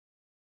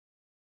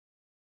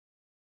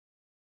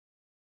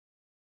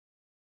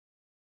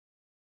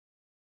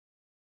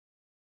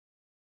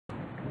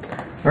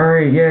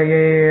Alright,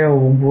 yeah.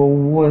 Well,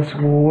 what's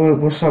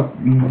up,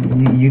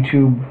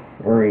 YouTube?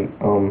 Alright,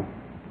 I'm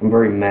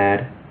very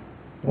mad.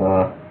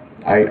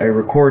 I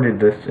recorded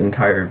this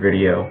entire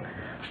video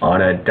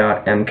on a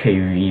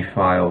 .mkv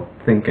file,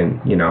 thinking,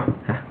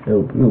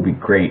 it'll be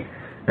great.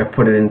 I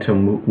put it into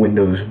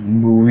Windows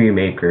Movie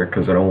Maker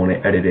because I don't want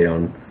to edit it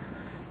on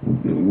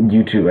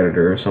YouTube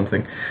editor or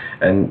something,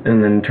 and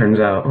then it turns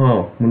out,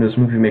 oh, Windows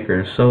Movie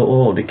Maker is so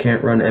old it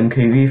can't run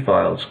MKV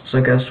files.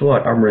 So guess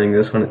what? I'm running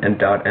this on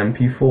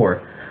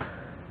 .mp4.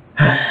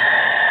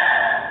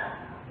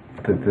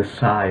 the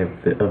sigh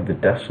of the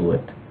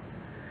desolate.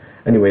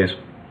 Anyways,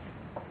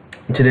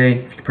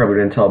 today, you probably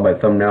didn't tell by the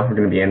thumbnail, we're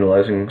going to be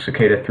analyzing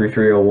Cicada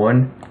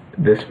 3301.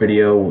 This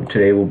video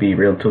today will be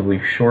relatively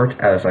short,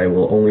 as I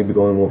will only be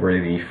going over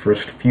the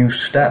first few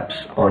steps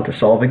onto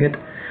solving it.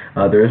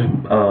 I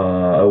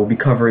will be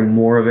covering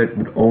more of it,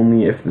 but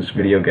only if this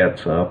video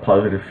gets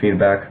positive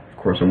feedback. Of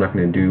course, I'm not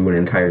going to do an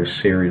entire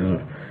series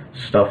of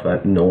stuff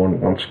that no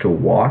one wants to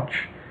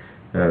watch.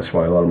 That's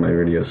why a lot of my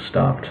videos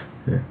stopped.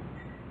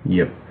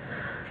 Yep.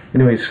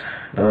 Anyways,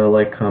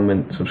 like,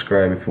 comment,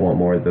 subscribe if you want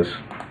more of this.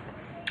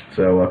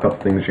 So, a couple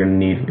things you're going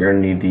to need. You're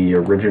going to need the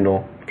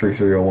original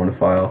 3301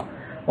 file.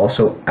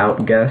 Also,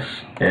 outguess,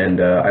 and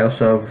I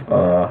also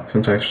have,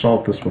 since I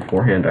solved this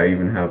beforehand, I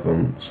even have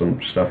some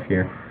stuff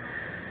here.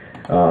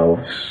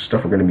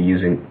 Stuff we're going to be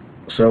using.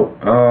 So,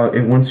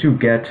 once you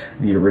get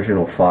the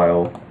original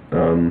file,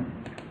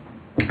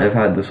 I've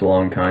had this a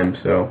long time,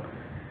 so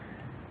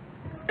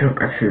I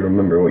don't actually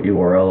remember what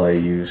URL I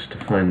used to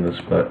find this,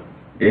 but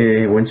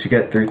once you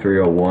get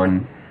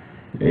 3301,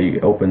 you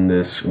open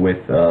this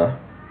with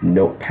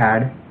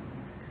Notepad,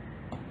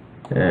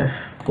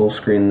 full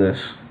screen this,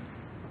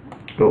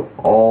 go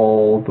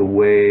all the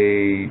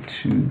way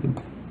to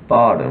the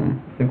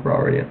bottom. I think we're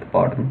already at the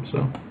bottom,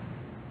 so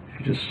if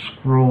you just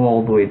scroll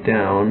all the way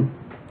down,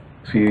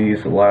 so you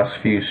use the last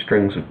few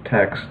strings of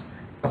text,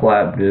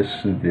 collab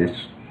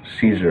this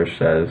Caesar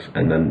says,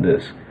 and then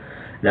this.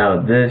 Now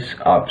this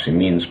obviously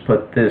means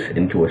put this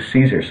into a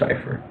Caesar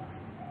cipher.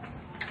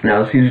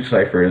 Now the Caesar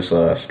cipher is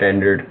a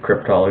standard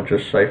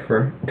cryptologist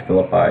cipher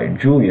developed by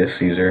Julius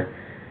Caesar,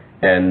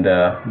 and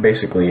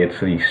basically it's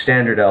the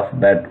standard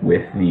alphabet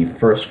with the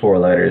first four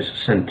letters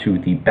sent to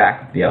the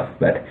back of the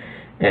alphabet,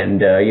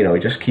 and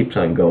it just keeps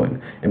on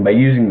going. And by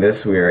using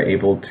this, we are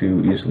able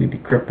to easily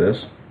decrypt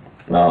this.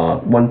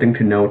 One thing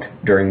to note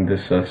during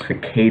this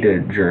Cicada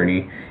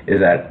journey is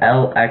that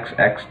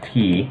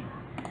LXXT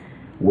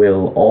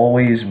will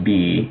always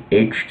be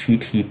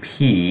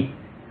HTTP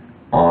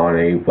on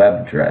a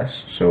web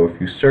address. So if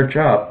you search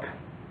up,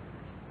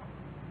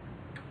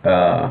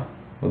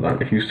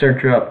 if you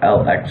search up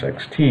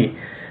LXXT,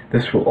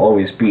 this will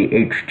always be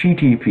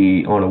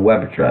HTTP on a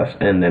web address,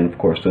 and then of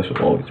course this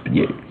will always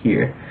be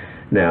here.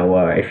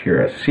 Now, if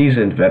you're a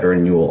seasoned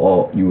veteran,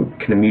 you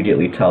can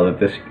immediately tell that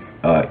this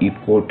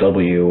equal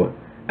W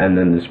and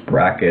then this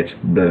bracket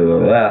blah blah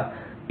blah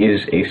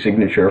is a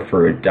signature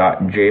for a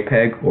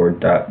 .jpeg or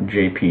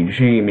 .jpg,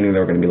 meaning that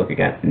we're going to be looking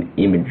at an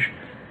image.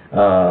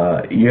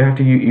 You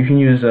can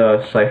use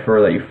a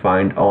cipher that you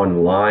find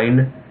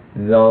online,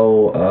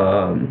 though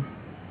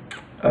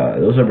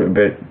those are a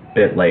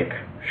bit like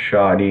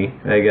shoddy,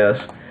 I guess.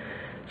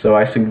 So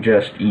I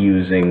suggest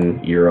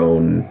using your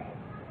own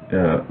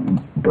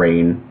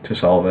brain to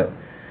solve it.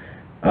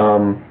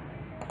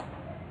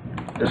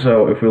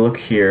 So if we look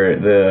here,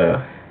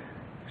 the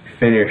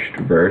finished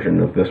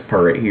version of this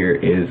part right here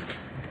is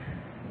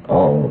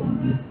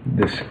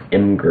this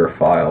imgur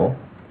file.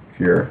 If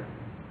you're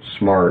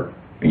smart,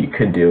 what you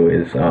could do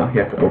is you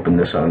have to open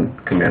this on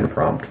command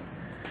prompt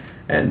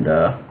and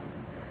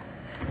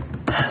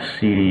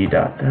cd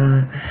dot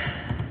and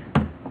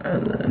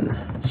then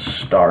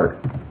start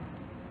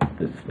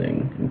this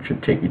thing. It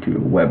should take you to a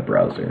web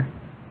browser.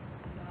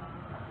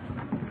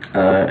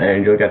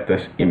 And you'll get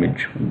this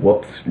image.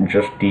 Whoops,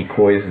 just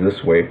decoys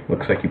this way.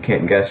 Looks like you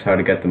can't guess how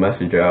to get the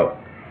message out.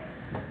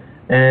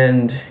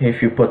 And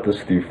if you put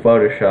this through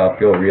Photoshop,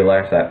 you'll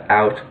realize that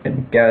out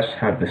and guess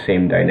have the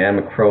same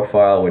dynamic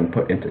profile when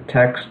put into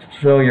text,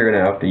 so you're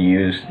going to have to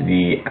use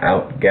the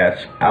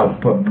outguess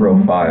output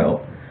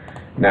profile.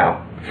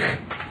 Now,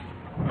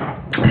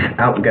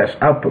 outguess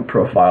output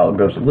profile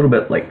goes a little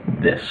bit like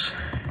this.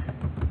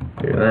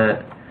 Do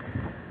that.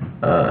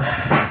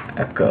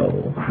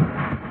 Echo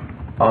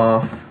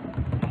off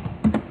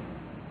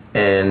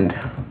and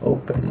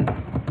open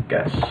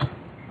guess,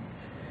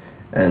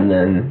 and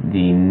then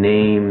the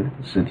name,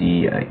 so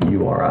the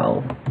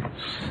URL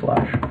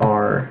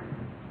 /r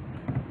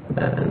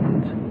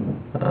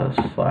and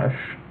I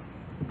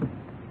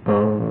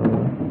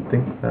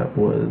think that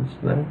was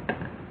that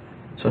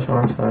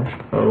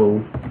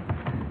 /r/o.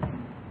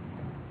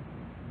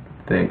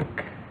 Think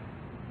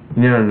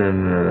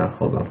no,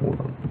 hold on,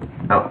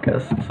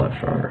 outguess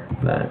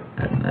 /r that,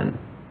 and then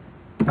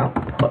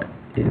output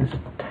is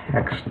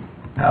text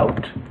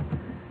out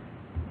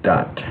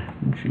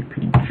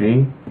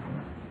 .gpg.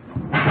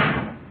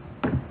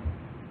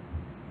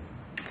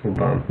 Hold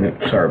on, no,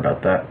 sorry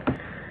about that.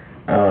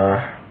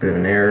 Bit of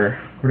an error.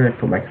 Where did I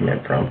put my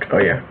command prompt? Oh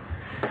yeah.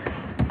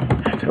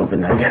 to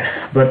open that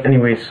again. But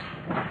anyways,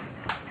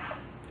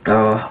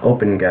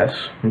 open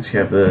guess. Once you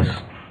have this,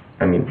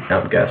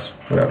 outguess,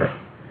 whatever.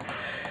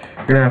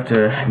 You're gonna have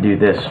to do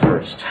this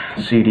first.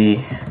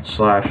 CD /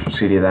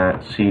 CD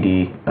that,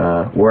 CD,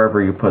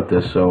 wherever you put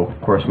this. So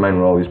of course mine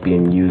will always be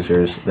in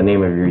users, the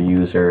name of your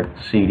user,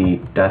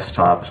 CD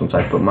desktop, since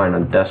I put mine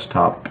on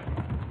desktop.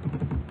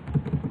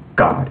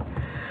 God.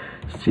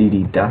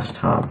 CD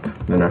desktop,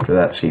 then after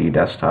that CD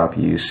desktop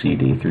you use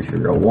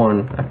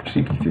CD3301. After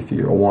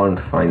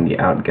CD3301, find the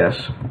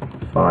outguess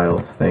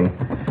file thing,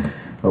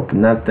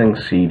 open that thing,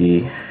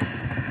 CD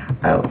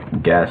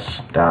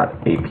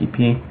outguess.app,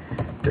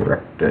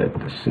 directed,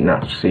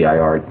 not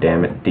CIR,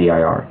 damn it,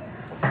 DIR,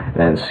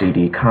 then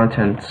CD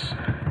contents.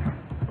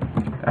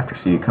 After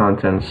CD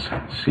contents,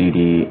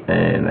 CD,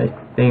 and I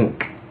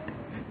think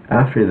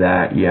after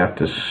that you have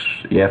to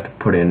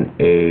put in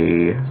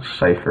a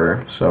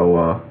cipher.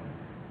 So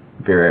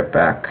be right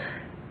back,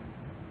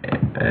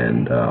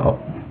 and I'll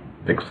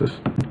fix this.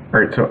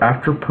 Alright, so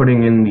after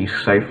putting in the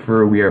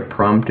cipher, we are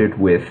prompted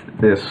with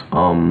this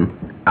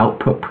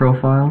output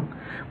profile,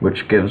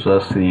 which gives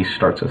us the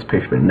starts as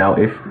pastebin.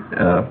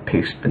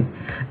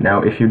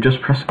 Now if you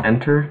just press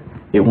enter,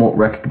 it won't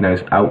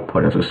recognize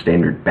output as a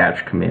standard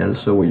batch command.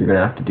 So what you're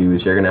gonna have to do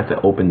is you're gonna have to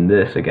open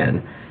this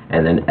again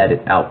and then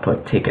edit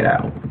output, take it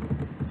out,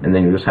 and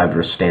then you just have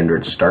your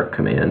standard start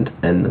command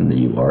and then the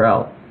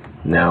URL.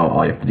 Now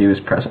all you have to do is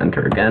press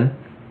enter again,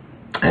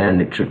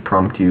 and it should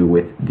prompt you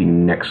with the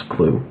next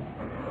clue.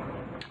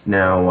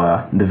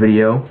 Now the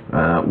video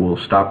will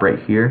stop right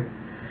here.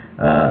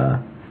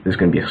 There's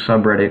going to be a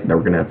subreddit that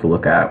we're going to have to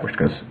look at, which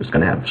is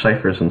going to have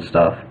ciphers and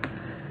stuff.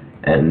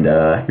 And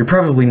you're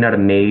probably not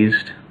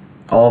amazed.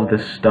 All of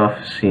this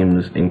stuff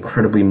seems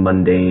incredibly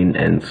mundane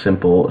and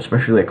simple,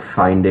 especially like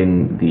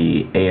finding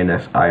the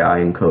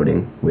ANSII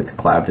encoding with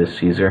Clavis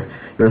Caesar.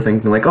 You're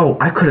thinking like, oh,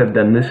 I could have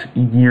done this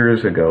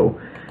years ago.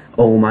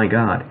 Oh my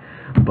god.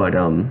 But,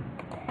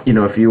 you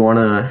know, if you want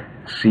to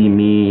see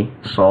me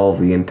solve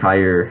the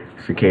entire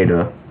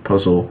Cicada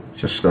puzzle,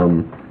 just,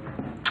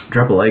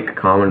 drop a like,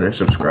 comment, and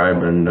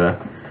subscribe, and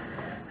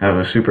have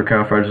a super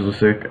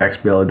califragilistic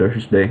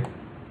expialidocious day.